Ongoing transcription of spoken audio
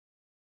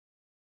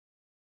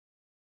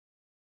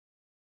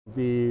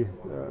Really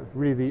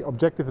the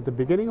objective at the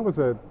beginning was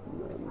a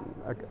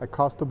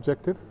cost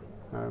objective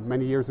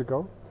many years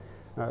ago.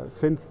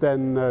 Since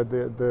then,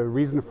 the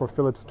reason for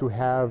Philips to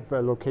have a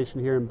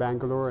location here in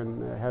Bangalore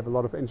and have a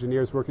lot of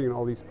engineers working on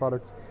all these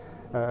products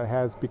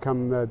has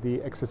become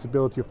the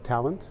accessibility of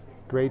talent,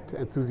 great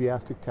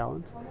enthusiastic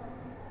talent.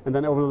 And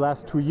then over the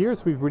last 2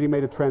 years, we've really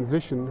made a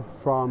transition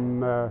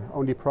from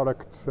only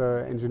product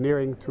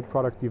engineering to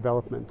product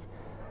development,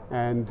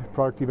 and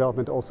product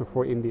development also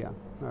for India.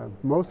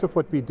 Most of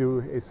what we do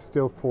is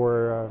still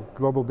for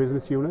global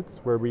business units,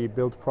 where we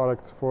build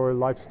products for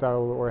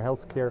lifestyle or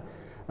healthcare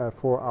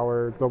for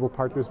our global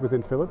partners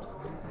within Philips.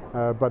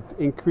 But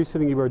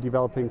increasingly we're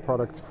developing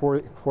products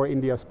for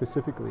India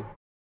specifically.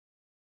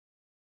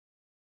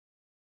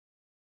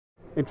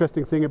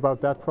 Interesting thing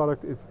about that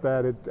product is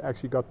that it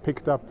actually got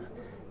picked up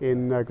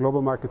in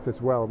global markets as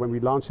well. When we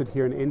launched it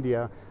here in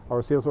India,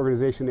 our sales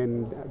organization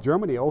in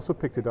Germany also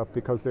picked it up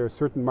because there are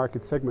certain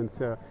market segments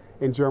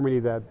in Germany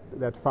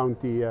that found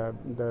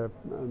the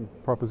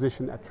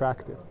proposition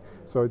attractive.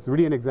 So it's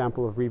really an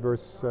example of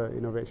reverse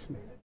innovation.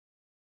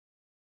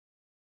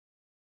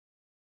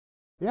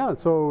 Yeah,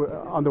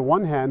 so on the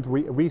one hand,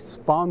 we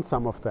spawn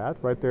some of that,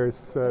 right? There's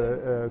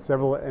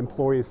several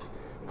employees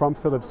from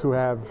Philips who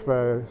have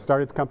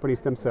started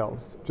companies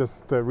themselves.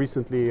 Just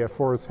recently,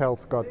 Forest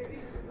Health got,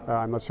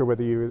 I'm not sure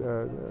whether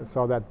you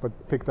saw that, but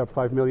picked up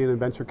 5 million in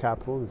venture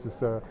capital. This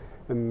is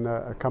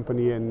a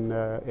company in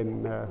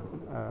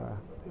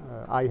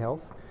eye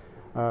health.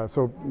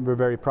 So we're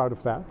very proud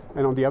of that.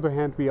 And on the other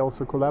hand, we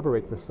also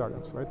collaborate with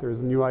startups, right?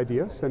 There's new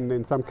ideas, and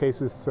in some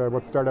cases,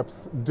 what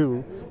startups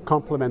do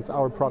complements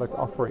our product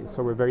offering.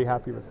 So we're very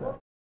happy with that.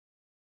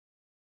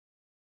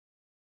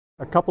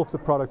 A couple of the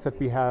products that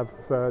we have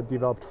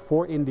developed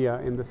for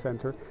India in the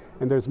center,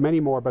 and there's many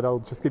more, but I'll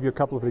just give you a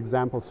couple of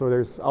examples. So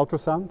there's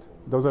ultrasound.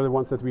 Those are the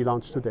ones that we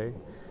launched today.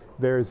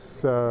 There's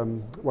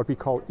what we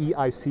call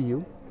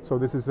eICU. So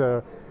this is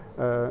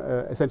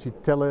essentially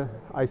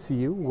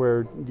tele-ICU,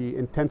 where the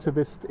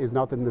intensivist is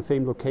not in the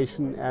same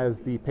location as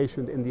the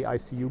patient in the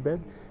ICU bed.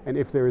 And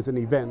if there is an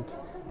event,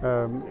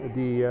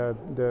 the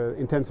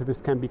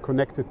intensivist can be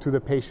connected to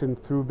the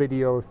patient through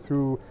video,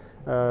 through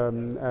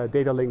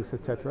data links,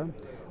 etc.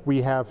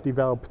 We have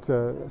developed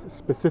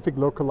specific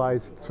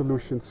localized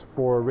solutions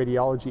for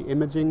radiology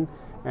imaging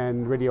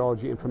and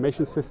radiology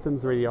information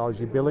systems,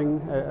 radiology billing,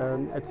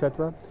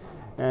 etc.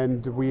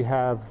 And we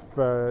have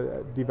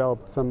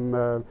developed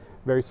some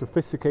very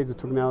sophisticated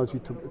technology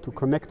to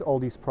connect all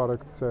these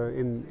products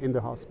in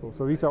the hospital.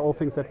 So these are all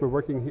things that we're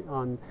working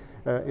on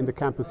in the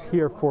campus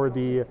here for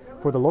the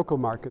local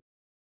market.